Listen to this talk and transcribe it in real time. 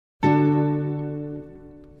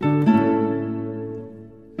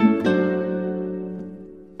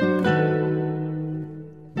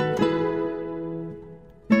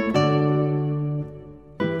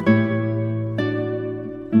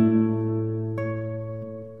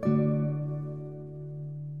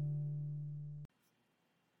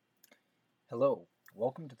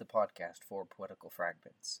the podcast for Poetical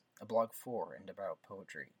Fragments, a blog for and about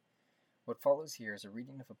poetry. What follows here is a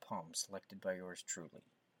reading of a poem selected by yours truly.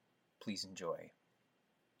 Please enjoy.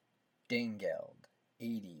 Danegeld,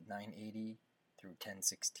 980 through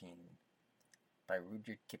 1016, by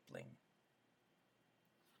Rudyard Kipling.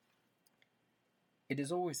 It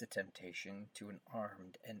is always a temptation to an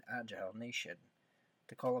armed and agile nation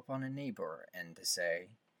to call upon a neighbor and to say,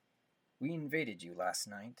 "We invaded you last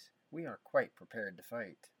night. We are quite prepared to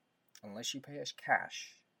fight, unless you pay us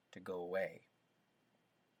cash to go away."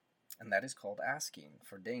 And that is called asking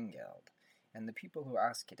for Danegeld, and the people who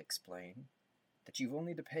ask it explain that you've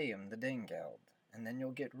only to pay him the Danegeld, and then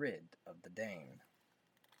you'll get rid of the Dane.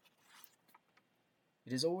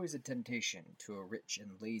 It is always a temptation to a rich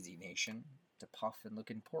and lazy nation to puff and look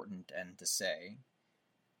important and to say,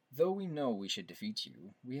 "Though we know we should defeat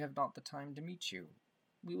you, we have not the time to meet you.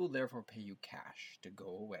 We will therefore pay you cash to go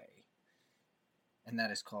away." And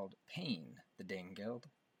that is called paying the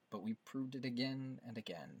Danegeld, but we proved it again and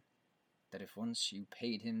again, that if once you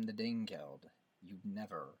paid him the Danegeld, you'd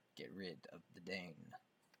never get rid of the Dane.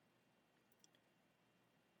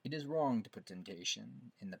 It is wrong to put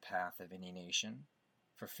temptation in the path of any nation,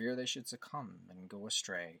 for fear they should succumb and go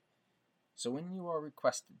astray. So when you are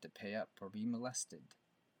requested to pay up or be molested,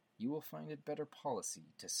 you will find it better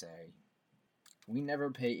policy to say, "We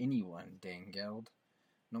never pay anyone Danegeld,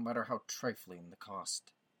 no matter how trifling the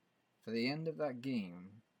cost, for the end of that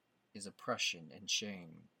game is oppression and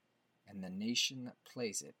shame, and the nation that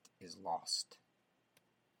plays it is lost."